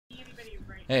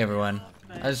Hey everyone,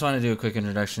 I just want to do a quick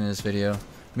introduction to this video.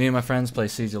 Me and my friends play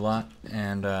Siege a lot,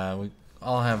 and we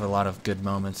all have a lot of good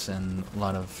moments and a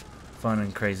lot of fun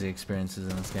and crazy experiences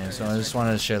in this game. So I just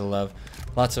wanted to share the love.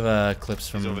 Lots of clips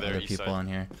from other people on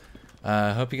here.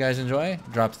 Hope you guys enjoy.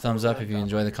 Drop a thumbs up if you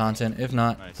enjoy the content. If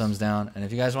not, thumbs down. And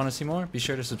if you guys want to see more, be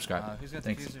sure to subscribe.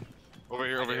 Thanks. Over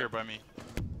here by me.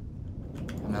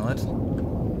 Melod.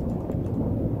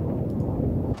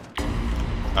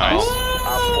 Nice.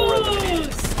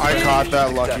 I caught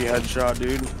that lucky headshot,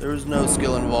 dude. There was no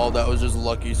skill involved. That was just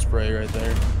lucky spray right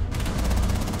there.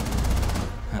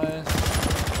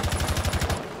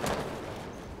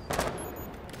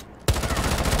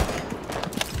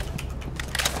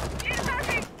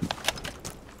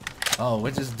 Oh,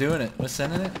 we're just doing it. We're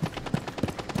sending it.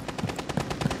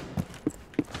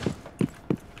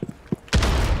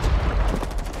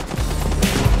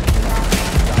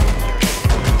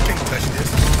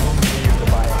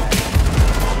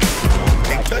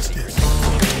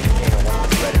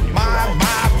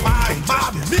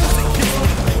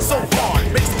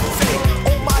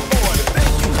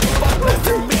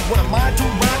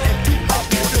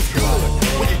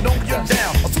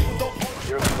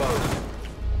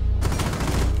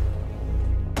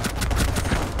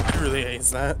 Really hates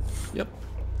that. Yep.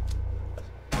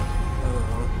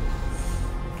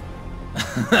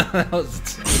 That was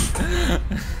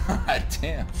God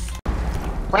damn.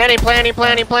 Planning. Stay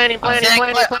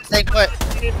put.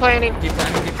 Keep planning.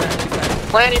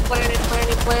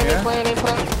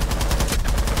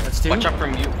 That's two. Watch out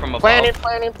from above. Planning.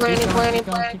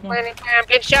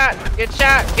 Good shot.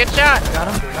 Got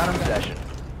him. Possession.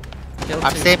 Killed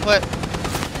I'm two. stay put.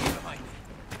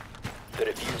 The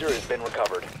diffuser has been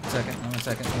recovered. One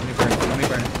second. Let me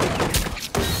burn it.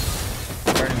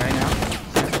 Burning right now.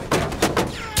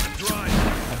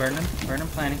 I burn him,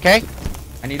 planning. Okay.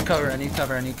 I need cover. I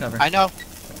know.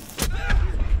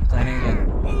 Planning again.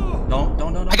 Don't.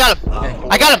 I got him. Okay.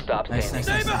 I got him. Stop Nice.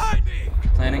 standing.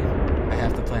 Planning. I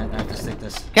have to plant. I have to stick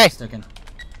this. Okay. Sticking.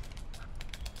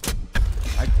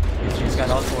 She's got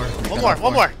all four.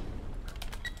 One more.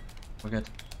 We're good.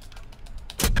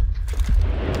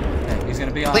 Okay, he's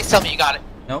gonna be off. Please tell me you got it.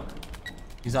 Nope.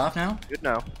 He's off now. Good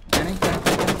now. Planning.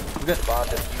 We're good. Bomb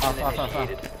diffusion Off.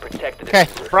 initiated. Protect the Okay.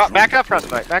 diffuser. Back up,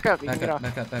 Frostbite. Back up. You can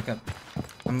Back get off. up.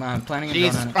 I'm planning a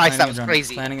Jesus drone on it. Christ, that Planning a was drone.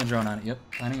 crazy. Planning a drone on it. Yep.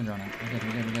 Planning a drone on it. We're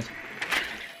good.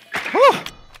 Whew.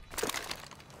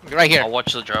 Right here. I'll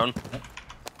watch the drone.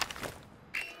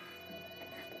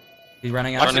 He's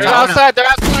running out. They're outside.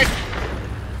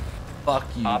 Fuck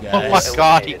you guys. Oh my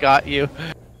god, he got you.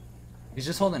 He's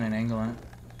just holding an angle on it.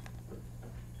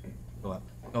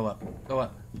 Go up.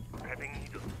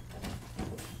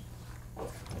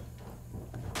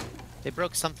 They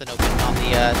broke something open on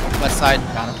the west side.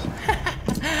 Got him.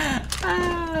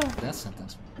 That's something.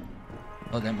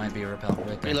 Oh, that might be a rappel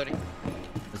right there. Reloading.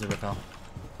 There's a rappel.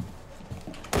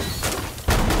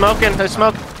 Smoking. There's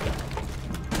smoke. He's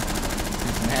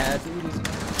mad, dude.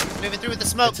 He's moving through with the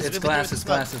smoke. It's glass.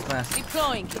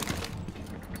 Deploying.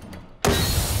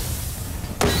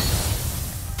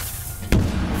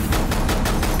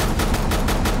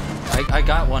 I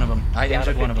got one of them. I Down to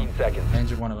injured one of them. 15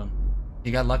 seconds. He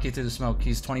got lucky through the smoke.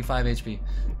 He's 25 HP.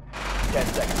 10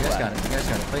 seconds You guys got left.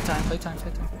 it. Play time.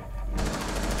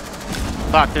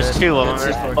 Fuck, there's two of them.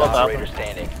 That's There's it. both up. Operator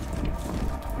standing.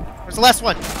 Where's the last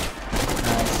one?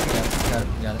 Nice.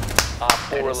 Got it. Op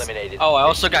 4 eliminated. Oh, I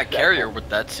also got Mission carrier successful. with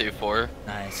that C4.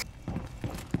 Nice.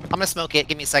 I'm gonna smoke it.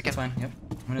 Give me a second. Fine. Yep.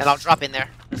 And I'll drop in there.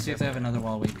 Let's see if they have another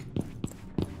wall weak.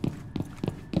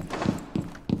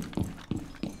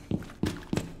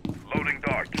 Loading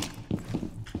dart.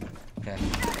 Okay.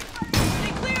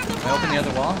 Can I open the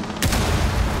other wall?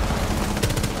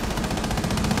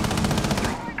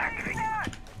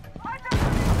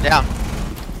 Down.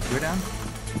 You're down?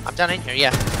 I'm down in here,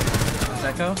 yeah. Does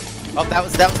that go? Oh, that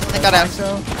was the one that got out.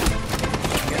 So.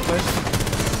 Get pushed.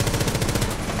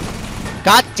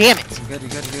 God damn it! You're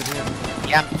good.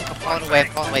 Yeah, I'm falling away.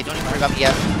 Don't even worry about me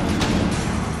yet.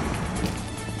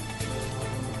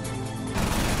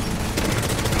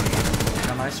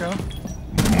 Got Maestro? Oh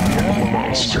my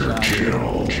god.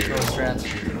 Throw strats.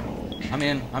 I'm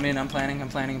in. I'm planning.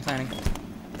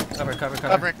 Cover.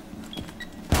 Covering.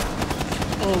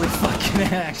 Holy fucking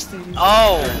axe, dude.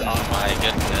 Oh my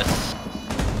goodness.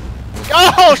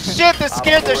 Oh shit, this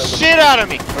scared the shit out of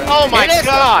me! Oh my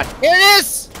god! Here it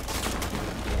is!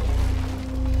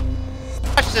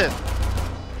 Watch this!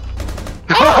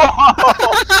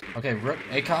 Okay,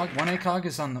 ACOG. One ACOG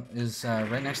is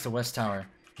right next to West Tower.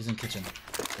 He's in kitchen.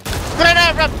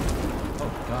 Grenade!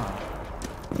 Oh god.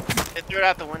 They threw it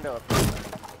out the window.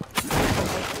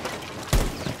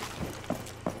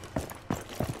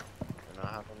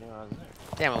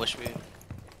 Damn, I wish we.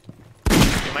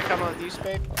 Am I coming with you,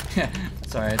 Spade?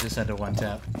 Sorry, I just had to one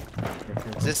tap.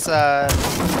 Is this side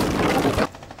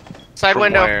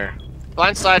window? Where?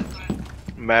 Blind side.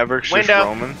 Maverick's just Window.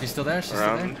 roaming. She's still there? She's still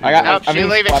Around. there? I got. Nope, I'm she's getting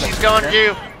leaving. spotted. She's going to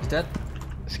you. She's dead?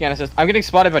 Scan assist. I'm getting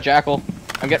spotted by Jackal.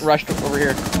 I'm getting rushed over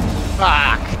here.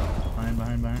 Fuck.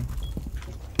 Behind. Maverick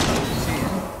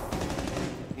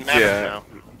Yeah. now.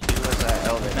 He was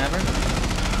elevated. Maverick?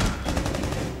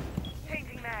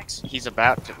 He's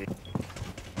about to be.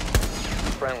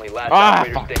 Friendly, last Ah,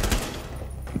 operator fuck. standing.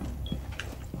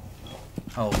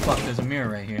 Oh, fuck, there's a mirror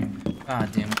right here. Ah,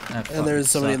 damn it. That And there's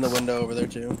somebody in the sucks. window over there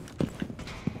too.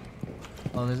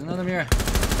 Oh, there's another mirror.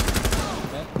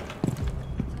 Okay.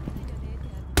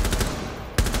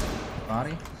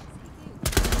 Body?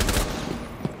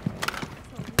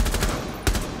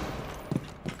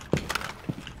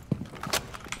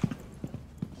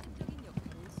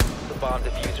 The bomb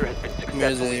diffuser has been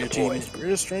Here's successfully your deployed. team's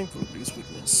greatest strength will reduce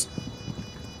weakness.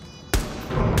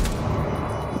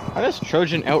 How does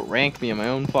Trojan outrank me in my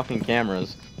own fucking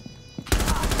cameras?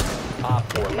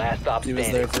 Op 4, last stop He was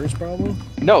standing. there first, probably.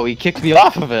 No, he kicked me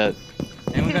off of it.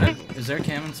 Anyone got a... Is there a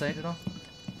cam in sight at all?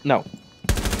 No.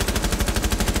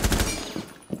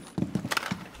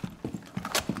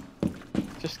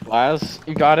 Just Glaz.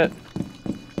 You got it.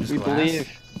 Just We glass?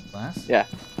 believe. Glass? Yeah.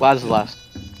 Glaz is last.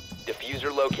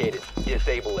 Diffuser located.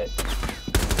 Disable it.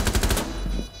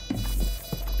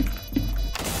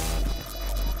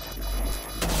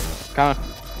 Come on.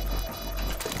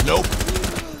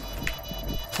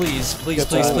 Please, please, Get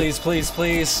please, that. please, please,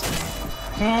 please.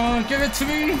 Oh, give it to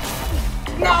me!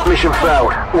 Mission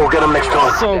failed. We'll get them next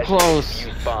time. So close.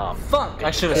 Use bomb. Fuck!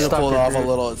 I should have Could have stuck pulled it, off a dude.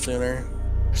 little sooner.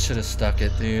 I should have stuck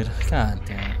it, dude. God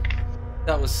damn it.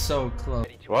 That was so close.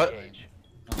 Ready to What? engage.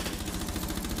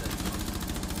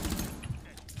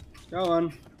 Go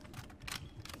on.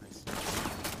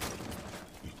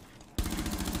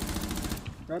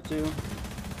 Got 2.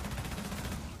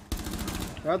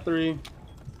 Got 3.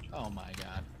 Oh my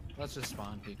god. Let's just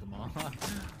spawn peek them all.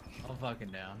 I'm fucking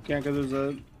down. Can't cause there's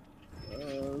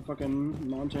a fucking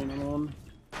non-chain on.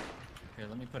 Here,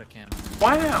 let me put a cam.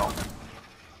 Wow.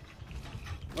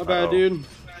 My bad, dude.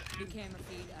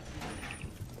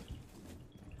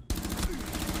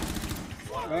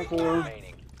 Got 4.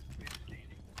 Remaining.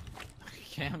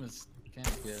 Cam's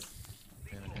good.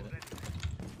 Damn it, hit it.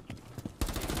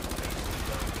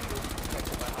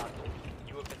 Detected by hostiles.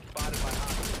 You have been spotted by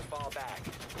hostiles. Fall back.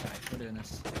 Alright, we're doing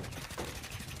this.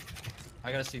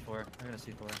 I got a C4. I got a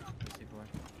C4.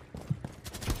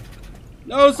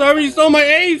 No, sorry, you stole my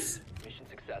ace! Mission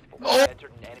successful.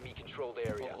 Entered an enemy controlled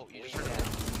area. Leave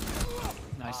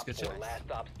now. Nice, good Op 4, shot. last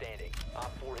stop standing.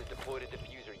 Op 4 has deployed a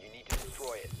diffuser. You need to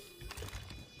destroy it.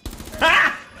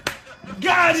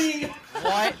 Got him.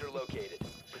 What? Diffuser located.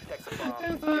 Protect the bomb.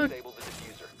 Disable the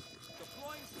diffuser.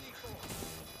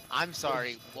 I'm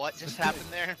sorry. What just happened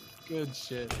there? Good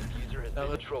shit. Diffuser has That been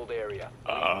was- controlled area.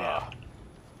 Leave now.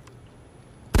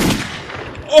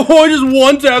 Oh, I just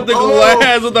one-tapped the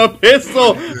glass with a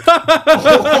pistol!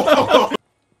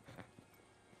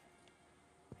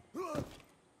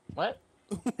 What?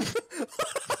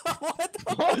 What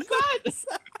the What was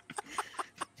that?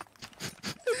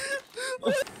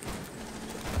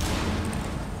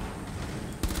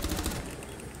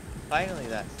 Finally,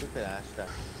 that stupid ass stuff.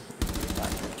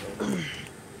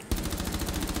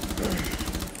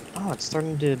 Oh, it's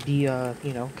starting to be,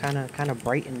 you know, kind of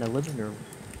bright in the living room.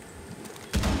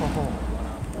 Oh.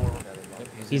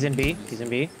 He's in B. He's in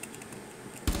B.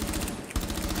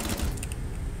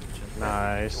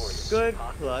 Nice. Good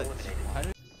clutch.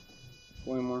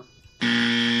 Way more.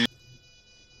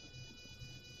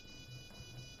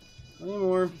 Way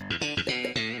more.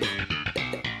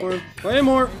 Way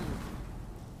more.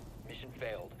 Mission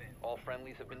failed. All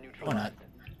friendlies have been Why not?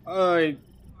 neutralized.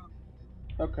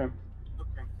 Okay.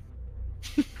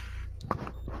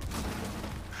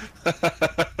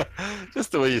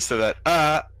 Just the way you said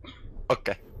that.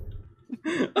 Okay.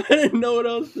 I didn't know what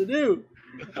else to do.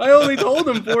 I only told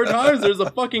him 4 times there's a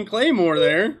fucking claymore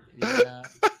there. Yeah.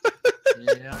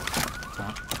 Yeah.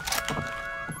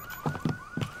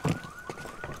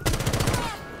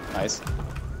 Nice.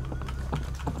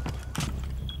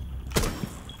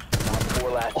 Op 4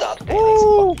 last stop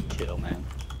standing. Kill, man.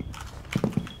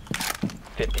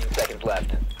 15 seconds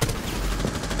left.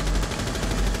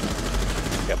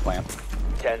 Got plan.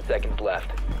 10 seconds left.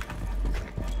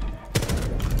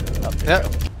 Yep.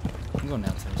 I'm going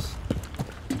downstairs.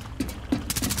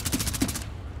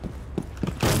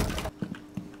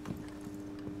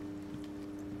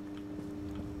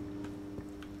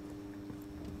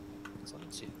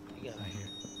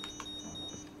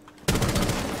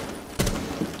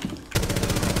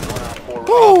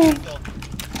 Woo!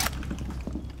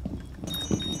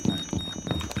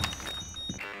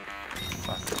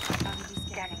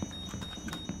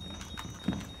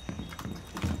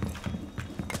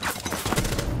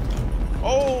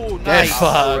 Oh, Get nice.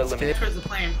 fucked. Towards the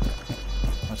plane.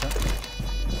 What's up?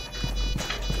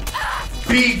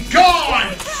 Be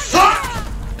gone!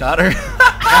 Got her.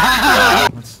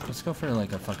 let's go for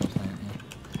like a fucking plant. Yeah.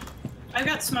 I've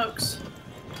got smokes.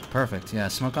 Perfect. Yeah,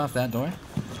 smoke off that door,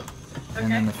 Okay.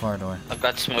 and then the far door. I've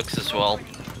got smokes as well.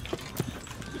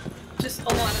 Just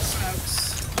a lot of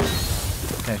smokes.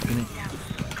 Okay,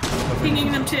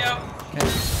 Pinging them too. Okay.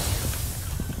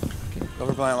 Go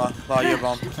for plant, Law, you have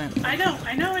bomb. Plant. I know,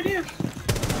 I do.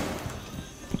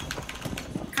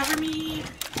 Cover me.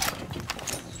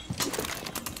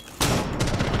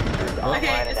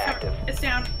 Okay, it's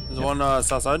down. There's one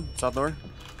south side, south door.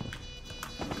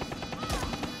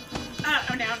 Ah,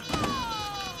 I'm down.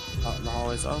 Out in the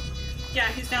hallway south. Yeah,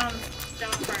 he's down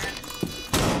far end.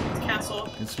 Castle.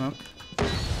 Good smoke.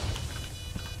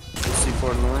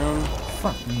 C4 in the room.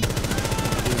 Fuck me.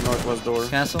 He's northwest door.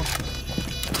 Castle.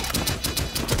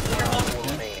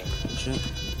 Shit.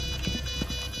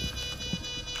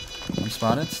 I'm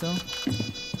spotted still.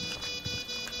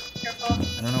 Careful. I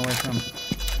don't know where from.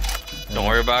 Don't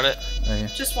worry about it. Right here.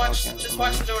 Just watch the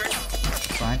doors.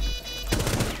 Fine.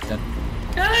 Dead.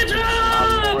 Good Four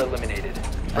job! eliminated.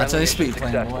 That's how you speak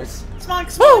playing, boys. Smog.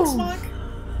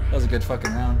 That was a good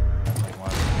fucking round.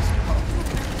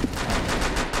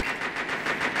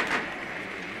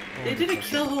 They did a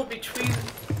kill hole between.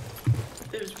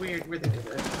 It was weird where they did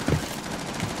it.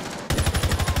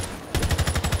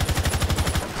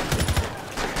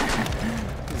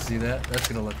 You see that? That's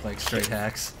gonna look like straight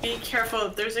hacks. Be careful,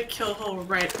 there's a kill hole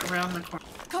right around the corner.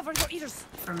 Cover your ears!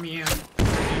 From you.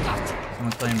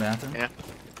 Someone's playing bathroom? Yeah.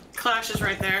 Clash is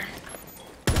right there.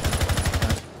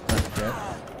 That's dead.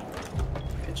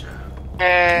 Good job.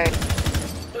 Hey.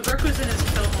 The Rook was in his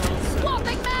kill hole, so.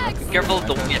 Be careful of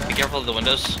the be careful of the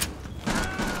windows.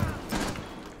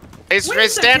 He's Wait a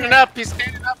standing second. up. He's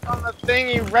standing up on the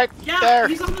thingy right Yeah, there.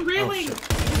 he's on the railing!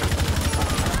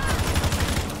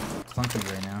 Clunky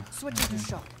right now.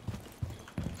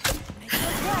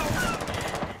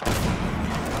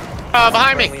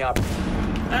 Behind me. Friendly op-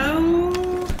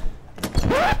 Oh.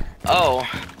 Oh. Op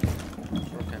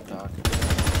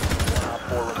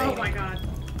 4 Oh remaining. my god.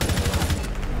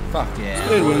 Fuck yeah.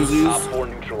 Good winsies. Op 4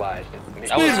 neutralized.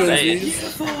 That was Good nice.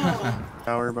 Beautiful.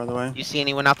 Tower, by the way. You see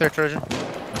anyone out there, Trojan?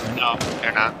 No,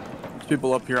 they're not. There's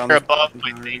people up here on They're the above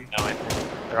my thing. No,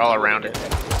 they're all around it.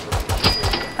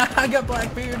 I got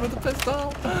Blackbeard with a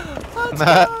pistol.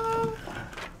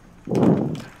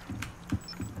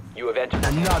 You have entered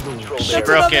another control She area.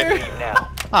 broke it. Leave now.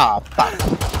 Oh, fuck.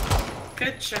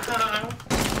 Good job.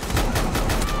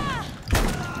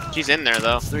 She's in there,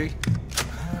 though. 3.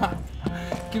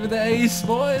 Give it the ace,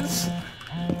 boys.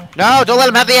 No, don't let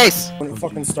him have the ace. When it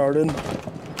fucking started.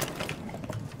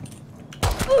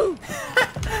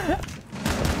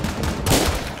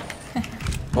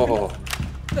 Oh.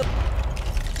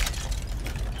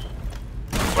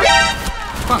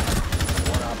 Fuck.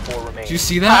 One op 4 remaining. Did you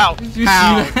see that? Ow. Did you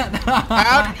Ow. see that?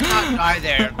 How did you not die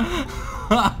there?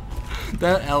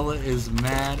 That Ella is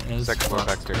mad as fuck.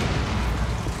 vector.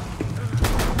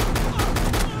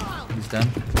 He's done.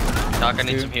 Doc, I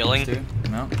need some healing. 2.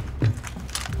 No.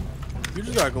 You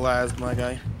just got glassed, my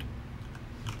guy.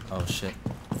 Oh shit.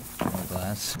 No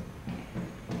glass.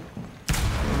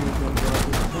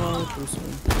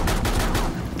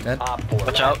 Dead. Op 4.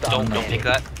 Watch out! last op Don't standing. take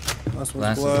that. Last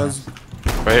Glass one's is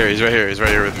glass. Right here, he's right here, he's right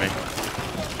here with me.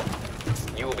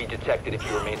 You will be detected if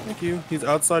you remain. Thank you. He's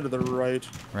outside to the right.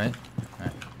 Right?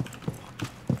 Alright.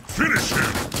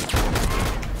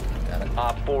 Got it.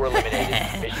 Op 4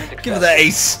 eliminated. Mission success. Give it the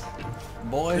ace!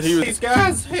 Boys. These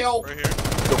guys, help! Right here.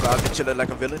 Look, I've been chilling like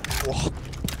a villain. Oh.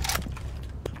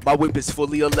 My whip is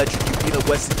fully electric. You need a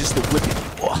Weston just to whip it.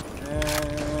 Oh.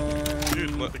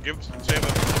 Dude, let the give say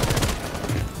that.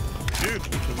 Dude,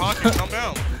 Pocket, calm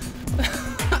down.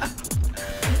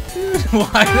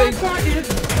 Why they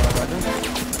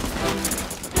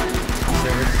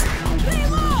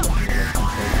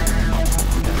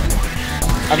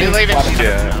Are you leaving?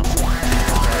 Yeah.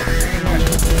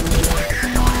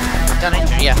 Done it?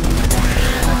 Yeah.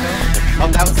 Oh,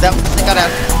 that was, they got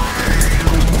out.